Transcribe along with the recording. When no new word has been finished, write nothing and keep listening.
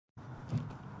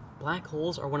Black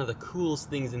holes are one of the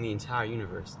coolest things in the entire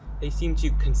universe. They seem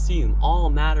to consume all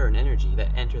matter and energy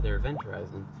that enter their event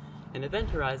horizon. An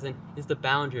event horizon is the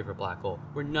boundary of a black hole,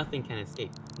 where nothing can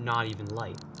escape, not even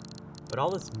light. But all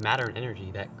this matter and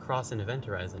energy that cross an event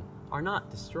horizon are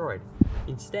not destroyed.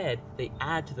 Instead, they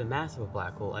add to the mass of a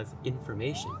black hole as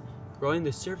information, growing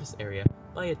the surface area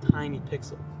by a tiny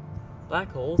pixel.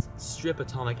 Black holes strip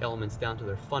atomic elements down to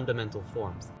their fundamental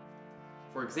forms.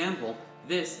 For example,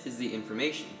 this is the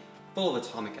information, full of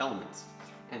atomic elements.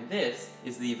 And this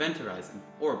is the event horizon,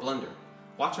 or blunder.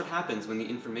 Watch what happens when the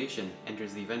information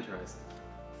enters the event horizon.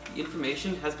 The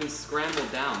information has been scrambled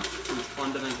down to its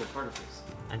fundamental particles.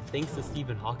 And thanks to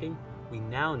Stephen Hawking, we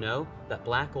now know that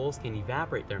black holes can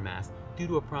evaporate their mass due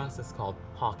to a process called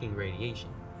Hawking radiation.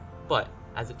 But,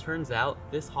 as it turns out,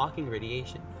 this Hawking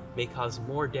radiation may cause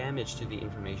more damage to the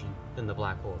information than the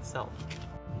black hole itself.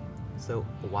 So,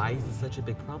 why is this such a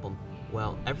big problem?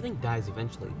 Well, everything dies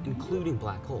eventually, including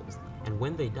black holes. And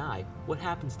when they die, what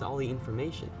happens to all the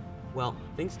information? Well,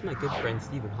 thanks to my good friend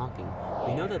Stephen Hawking,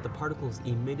 we know that the particles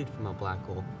emitted from a black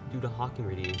hole due to Hawking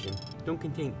radiation don't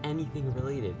contain anything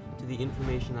related to the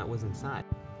information that was inside.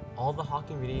 All the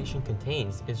Hawking radiation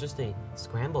contains is just a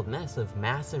scrambled mess of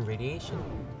mass and radiation.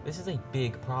 This is a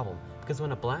big problem, because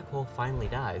when a black hole finally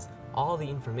dies, all the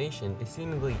information is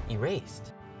seemingly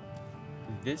erased.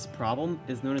 This problem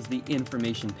is known as the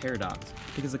information paradox,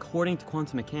 because according to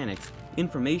quantum mechanics,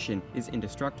 information is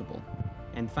indestructible.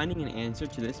 And finding an answer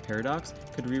to this paradox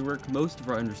could rework most of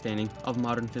our understanding of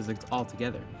modern physics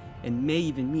altogether, and may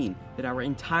even mean that our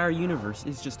entire universe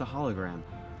is just a hologram.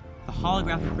 The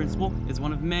holographic principle is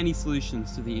one of many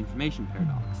solutions to the information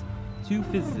paradox. Two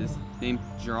physicists named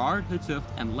Gerard Hutooft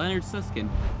and Leonard Susskind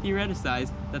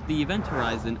theoretized that the event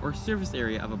horizon or surface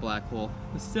area of a black hole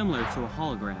was similar to a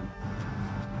hologram.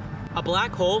 A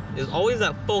black hole is always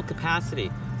at full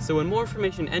capacity, so when more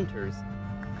information enters,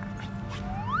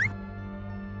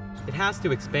 it has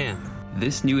to expand.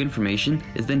 This new information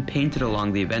is then painted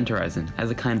along the event horizon as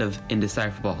a kind of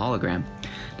indecipherable hologram.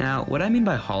 Now, what I mean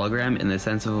by hologram in the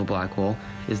sense of a black hole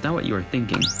is not what you are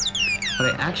thinking.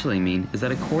 What I actually mean is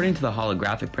that according to the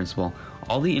holographic principle,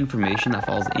 all the information that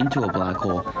falls into a black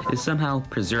hole is somehow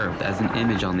preserved as an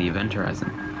image on the event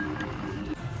horizon.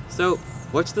 So,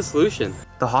 what's the solution?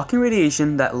 The Hawking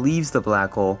radiation that leaves the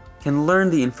black hole can learn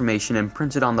the information and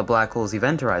print it on the black hole's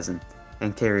event horizon,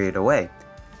 and carry it away,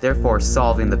 therefore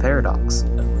solving the paradox.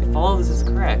 If all of this is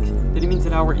correct, then it means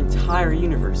that our entire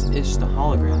universe is just a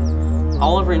hologram.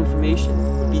 All of our information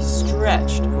would be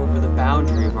stretched over the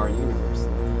boundary of our universe.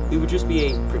 We would just be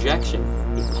a projection,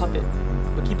 a puppet.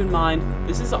 But keep in mind,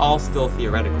 this is all still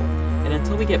theoretical, and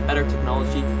until we get better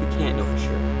technology, we can't know for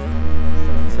sure.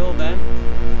 So until then,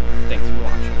 thanks for watching.